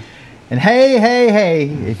Phillips, And hey,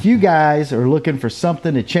 if you guys are looking for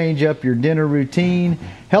something to change up your dinner routine,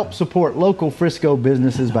 help support local Frisco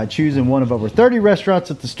businesses by choosing one of over 30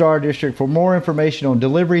 restaurants at the Star District. For more information on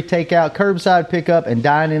delivery, takeout, curbside pickup, and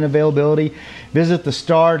dine-in availability, visit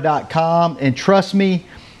thestar.com. And trust me,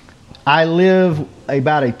 I live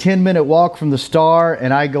about a 10-minute walk from the Star,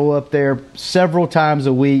 and I go up there several times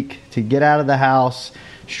a week to get out of the house,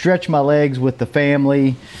 stretch my legs with the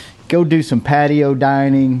family, go do some patio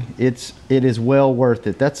dining. It is well worth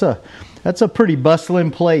it. That's a pretty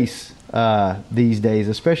bustling place these days,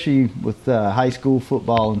 especially with high school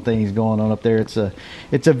football and things going on up there. It's a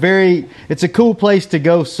cool place to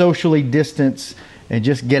go socially distance and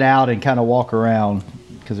just get out and kind of walk around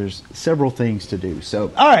because there's several things to do. So,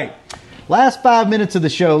 all right, last 5 minutes of the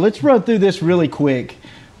show. Let's run through this really quick.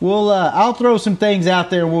 I'll throw some things out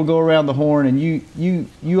there and we'll go around the horn and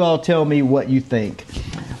you all tell me what you think.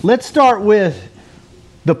 Let's start with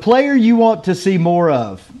the player you want to see more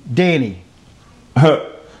of. Danny.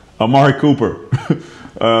 Amari Cooper.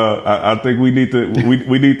 I think we need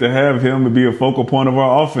to have him to be a focal point of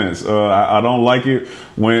our offense. I don't like it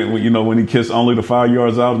when he kicks only the 5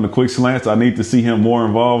 yards out in the quick slants. I need to see him more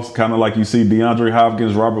involved, kind of like you see DeAndre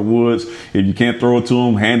Hopkins, Robert Woods. If you can't throw it to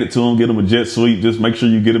him, hand it to him, get him a jet sweep. Just make sure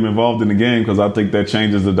you get him involved in the game because I think that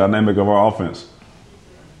changes the dynamic of our offense.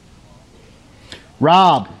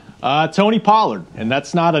 Rob. Tony Pollard, and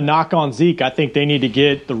that's not a knock on Zeke. I think they need to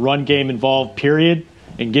get the run game involved, period,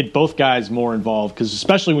 and get both guys more involved because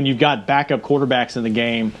especially when you've got backup quarterbacks in the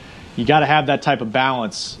game, you got to have that type of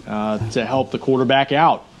balance to help the quarterback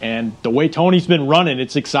out. And the way Tony's been running,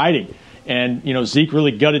 it's exciting. And, Zeke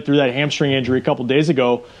really gutted through that hamstring injury a couple days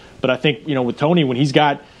ago. But I think, with Tony, when he's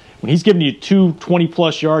giving you 2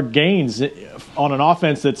 20-plus yard gains on an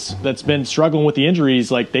offense that's been struggling with the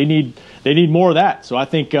injuries, like they need more of that. So I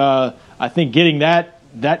think getting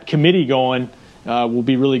that committee going will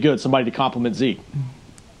be really good. Somebody to complement Zeke.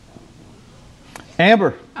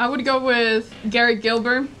 Amber. I would go with Garrett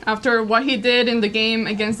Gilbert. After what he did in the game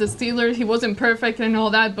against the Steelers, he wasn't perfect and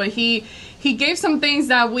all that, but he gave some things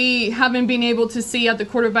that we haven't been able to see at the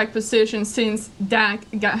quarterback position since Dak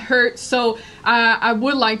got hurt. So I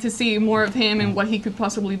would like to see more of him and what he could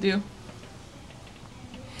possibly do.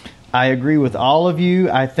 I agree with all of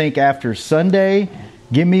you. I think after Sunday,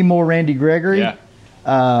 give me more Randy Gregory. Yeah.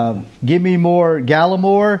 Give me more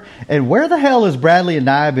Gallimore. And where the hell has Bradley and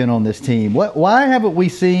Nye been on this team? Why haven't we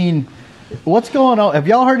seen what's going on? Have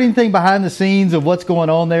y'all heard anything behind the scenes of what's going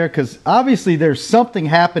on there? Because obviously there's something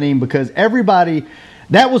happening because everybody –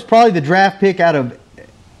 that was probably the draft pick out of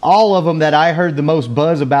all of them that I heard the most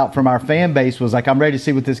buzz about from our fan base was like, I'm ready to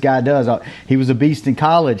see what this guy does. He was a beast in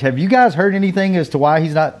college. Have you guys heard anything as to why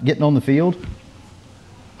he's not getting on the field?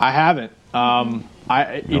 I haven't. And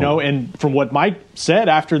from what Mike said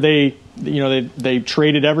after they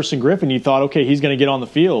traded Everson Griffin, you thought, okay, he's going to get on the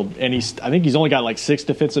field, and I think he's only got like 6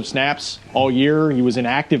 defensive snaps all year. He was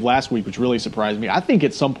inactive last week, which really surprised me. I think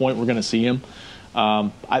at some point we're going to see him.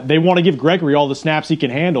 They want to give Gregory all the snaps he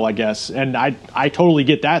can handle, I guess, and I totally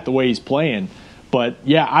get that the way he's playing. But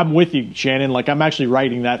yeah, I'm with you, Shannon. Like I'm actually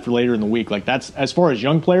writing that for later in the week. Like that's as far as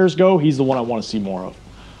young players go, he's the one I want to see more of.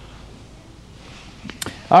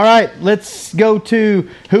 All right, let's go to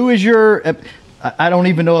who is your. I don't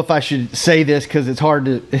even know if I should say this because it's hard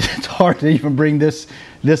to even bring this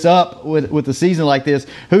up with a season like this.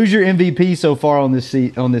 Who's your MVP so far on this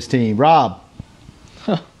team, Rob?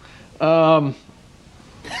 That's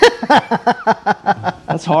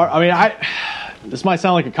hard. I mean, this might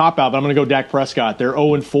sound like a cop out, but I'm going to go Dak Prescott. They're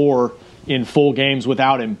 0-4 in full games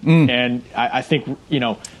without him, and I think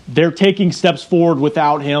they're taking steps forward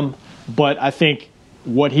without him. But I think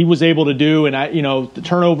what he was able to do, and the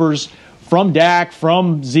turnovers from Dak,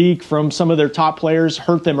 from Zeke, from some of their top players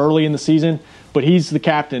hurt them early in the season. But he's the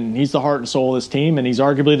captain. He's the heart and soul of this team, and he's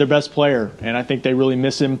arguably their best player. And I think they really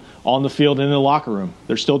miss him on the field and in the locker room.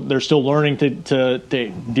 They're still learning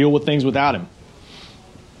to deal with things without him.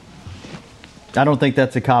 I don't think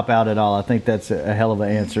that's a cop-out at all. I think that's a hell of an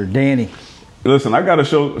answer. Danny. Listen, I got to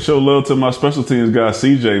show love to my special teams guy,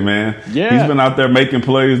 CJ, man. Yeah. He's been out there making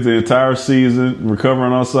plays the entire season,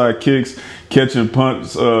 recovering onside kicks, catching punt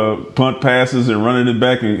passes and running it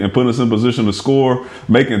back and putting us in position to score,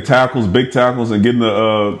 making tackles, big tackles, and getting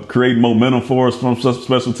creating momentum for us from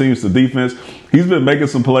special teams to defense. He's been making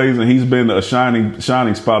some plays, and he's been a shining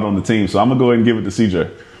spot on the team. So I'm going to go ahead and give it to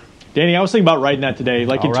CJ. Danny, I was thinking about writing that today.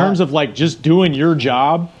 Like in terms of like just doing your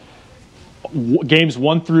job, games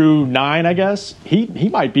 1 through 9, I guess, he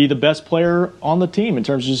might be the best player on the team in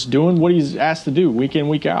terms of just doing what he's asked to do week in,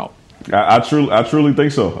 week out. I truly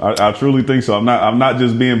think so. I truly think so. I'm not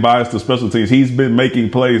just being biased to special teams. He's been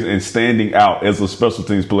making plays and standing out as a special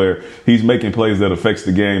teams player. He's making plays that affects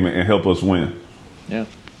the game and help us win. Yeah.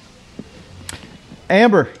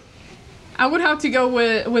 Amber. I would have to go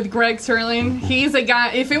with Greg Sterling. He's a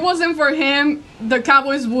guy, if it wasn't for him, the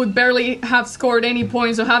Cowboys would barely have scored any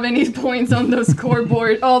points or have any points on the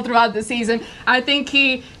scoreboard all throughout the season. I think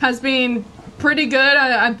he has been pretty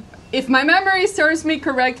good. If my memory serves me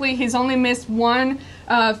correctly, he's only missed one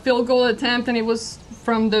field goal attempt, and it was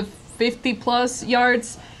from the 50-plus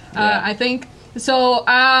yards, I think. So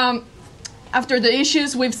after the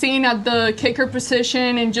issues we've seen at the kicker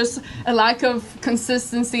position and just a lack of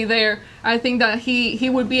consistency there, I think that he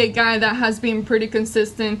would be a guy that has been pretty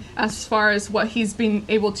consistent as far as what he's been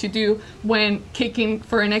able to do when kicking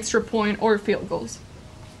for an extra point or field goals.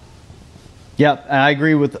 Yep, I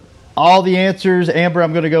agree with all the answers. Amber,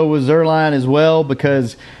 I'm going to go with Zuerlein as well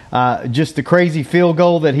because just the crazy field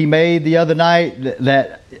goal that he made the other night,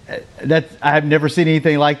 that I've never seen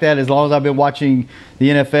anything like that as long as I've been watching the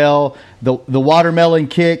NFL. The watermelon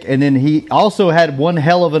kick, and then he also had one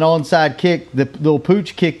hell of an onside kick, the little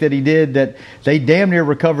pooch kick that he did that they damn near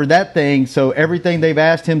recovered that thing. So everything they've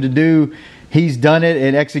asked him to do, he's done it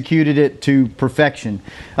and executed it to perfection.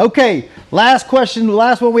 Okay, last question, the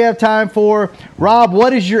last one we have time for. Rob,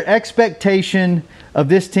 what is your expectation of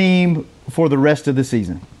this team for the rest of the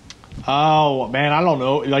season? Oh, man, I don't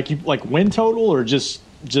know. Like win total or just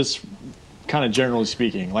kind of generally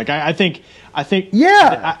speaking? Like I think.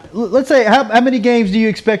 Yeah. Let's say how many games do you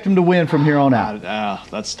expect them to win from here on out?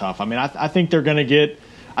 That's tough. I mean, I think they're going to get.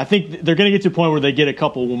 I think they're going to get to a point where they get a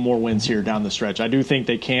couple more wins here down the stretch. I do think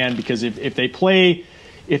they can because if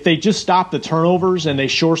they just stop the turnovers and they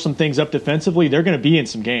shore some things up defensively, they're going to be in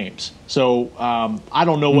some games. So I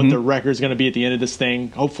don't know what their record is going to be at the end of this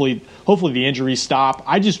thing. Hopefully the injuries stop.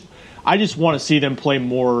 I just want to see them play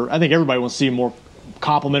more. I think everybody wants to see more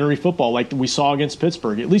complimentary football like we saw against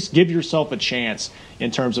Pittsburgh. At least give yourself a chance in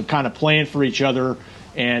terms of kind of playing for each other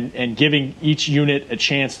and giving each unit a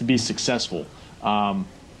chance to be successful.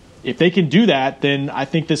 If they can do that, then I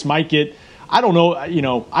think this might get – I don't know.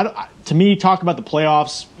 To me, talk about the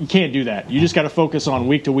playoffs, you can't do that. You just got to focus on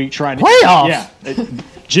week to week trying to – Playoffs? Yeah.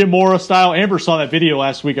 Jim Mora style. Amber saw that video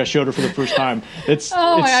last week I showed her for the first time.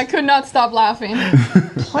 I could not stop laughing.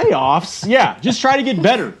 Playoffs? Yeah. Just try to get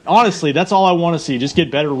better. Honestly, that's all I want to see. Just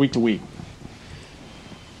get better week to week.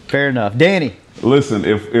 Fair enough. Danny. Listen,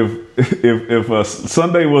 if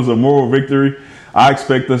Sunday was a moral victory, I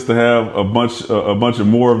expect us to have a bunch of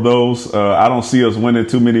more of those. I don't see us winning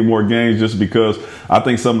too many more games just because I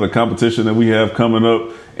think some of the competition that we have coming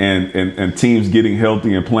up and teams getting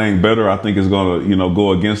healthy and playing better, I think is going to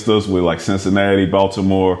go against us with like Cincinnati,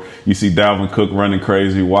 Baltimore. You see Dalvin Cook running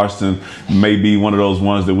crazy. Washington may be one of those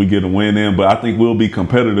ones that we get a win in, but I think we'll be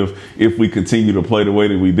competitive if we continue to play the way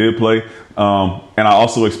that we did play. And I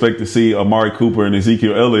also expect to see Amari Cooper and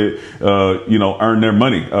Ezekiel Elliott, earn their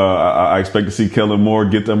money. I expect to see Kellen Moore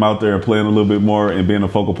get them out there and playing a little bit more and being a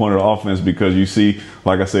focal point of the offense because you see,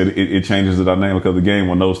 like I said, it changes the dynamic of the game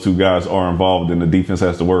when those two guys are involved and the defense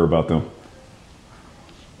has to worry about them.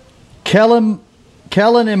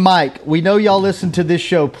 Kellen and Mike, we know y'all listen to this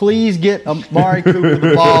show. Please get Amari Cooper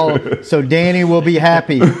the ball so Danny will be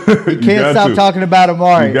happy. He can't stop talking about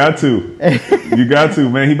Amari. You got to,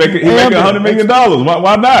 man. He making $100 million.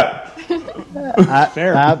 Why not?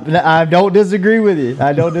 I don't disagree with you.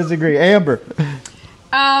 I don't disagree. Amber.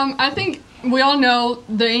 I think we all know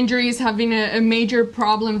the injuries have been a major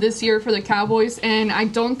problem this year for the Cowboys, and I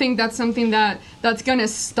don't think that's something that's going to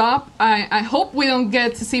stop. I hope we don't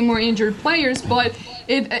get to see more injured players, but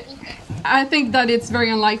I think that it's very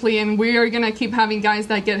unlikely, and we are going to keep having guys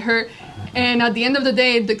that get hurt. And at the end of the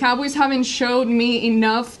day, the Cowboys haven't showed me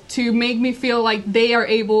enough to make me feel like they are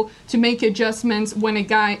able to make adjustments when a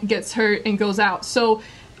guy gets hurt and goes out. So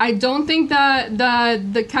I don't think that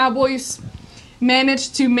the Cowboys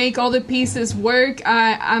managed to make all the pieces work.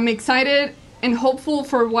 I'm excited and hopeful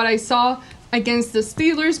for what I saw against the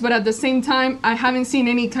Steelers, but at the same time, I haven't seen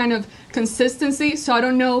any kind of consistency, so I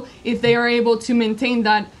don't know if they are able to maintain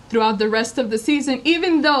that throughout the rest of the season,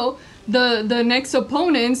 even though the next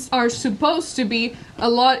opponents are supposed to be a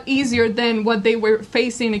lot easier than what they were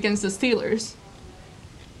facing against the Steelers.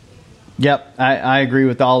 Yep, I agree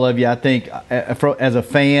with all of you. I think as a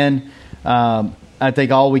fan, I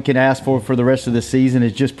think all we can ask for the rest of the season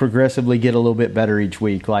is just progressively get a little bit better each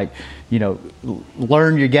week. Like,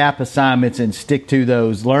 learn your gap assignments and stick to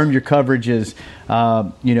those. Learn your coverages.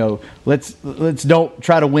 Let's don't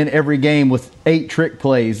try to win every game with 8 trick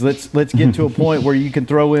plays. Let's get to a point where you can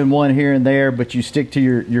throw in one here and there, but you stick to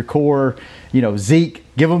your core. Zeke,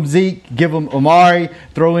 give them Amari,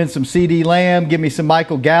 throw in some CD Lamb, give me some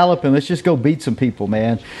Michael Gallup, and let's just go beat some people,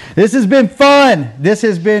 man. This has been fun. This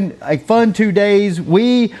has been a fun 2 days.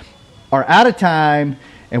 We are out of time,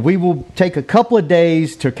 and we will take a couple of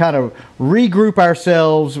days to kind of regroup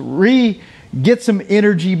ourselves, get some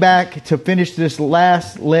energy back to finish this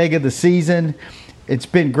last leg of the season. It's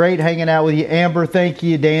been great hanging out with you. Amber, thank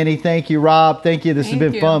you. Danny, thank you. Rob, thank you. This has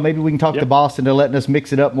been fun. Maybe we can talk to Boston to letting us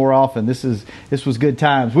mix it up more often. This was good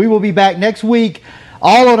times. We will be back next week,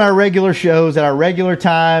 all on our regular shows at our regular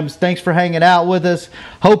times. Thanks for hanging out with us.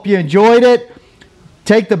 Hope you enjoyed it.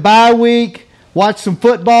 Take the bye week, watch some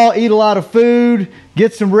football, eat a lot of food,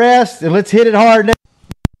 get some rest, and let's hit it hard next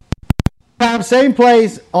time, same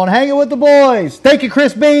place on Hanging with the Boys. Thank you,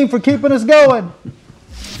 Chris Beam, for keeping us going.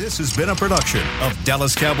 This has been a production of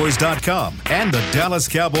DallasCowboys.com and the Dallas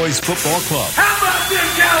Cowboys Football Club. How about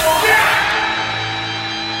this, Cowboys? Yeah!